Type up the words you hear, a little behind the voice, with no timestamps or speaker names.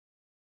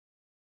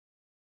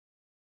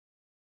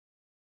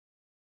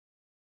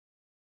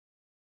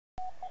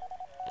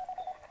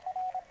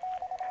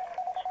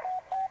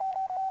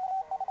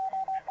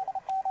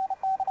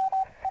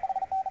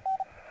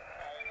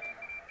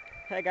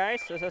Hey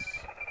guys, this is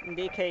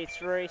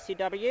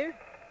DK3CW.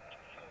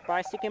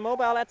 Bicycle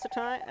mobile at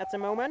the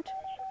moment.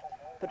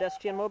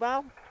 Pedestrian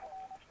mobile.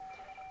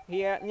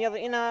 Here near the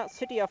inner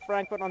city of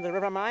Frankfurt on the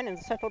River Main in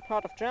the central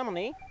part of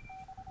Germany.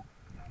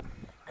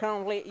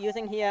 Currently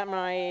using here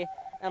my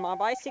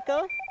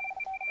bicycle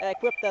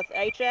equipped with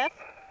HF.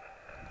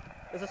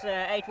 This is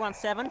a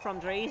 817 from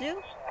Yaesu.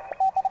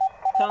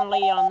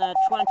 Currently on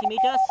 20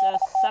 meters,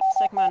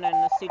 sub-segment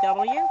in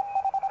CW.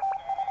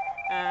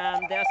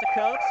 And there's a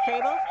Coax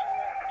cable.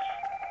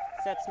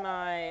 That's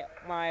my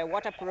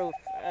waterproof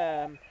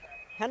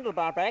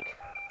handlebar bag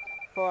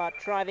for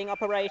driving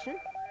operation.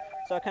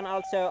 So I can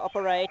also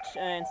operate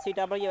in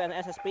CW and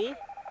SSB.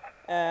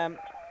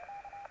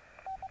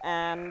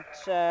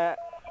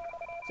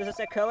 This is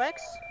a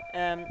Coax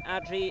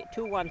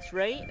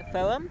RG-213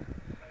 foam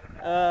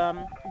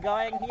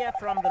going here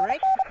from the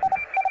rig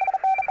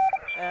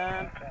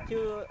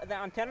to the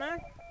antenna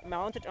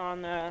mounted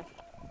on a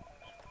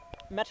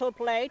metal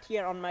plate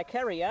here on my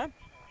carrier,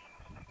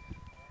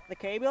 the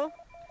cable,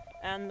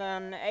 and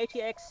then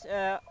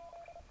ATX-1080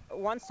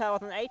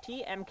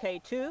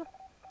 Mk2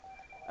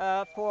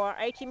 for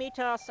 80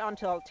 meters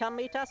until 10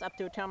 meters, up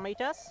to 10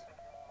 meters.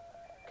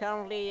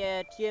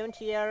 Currently tuned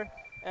here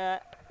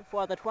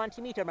for the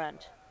 20 meter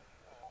band,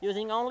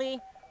 using only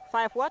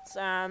 5 watts,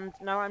 and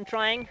now I'm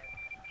trying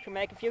to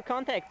make a few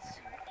contacts.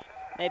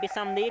 Maybe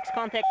some DX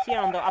contacts here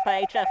on the upper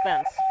HF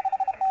bands.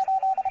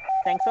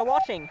 Thanks for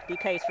watching,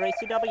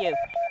 DK3CW.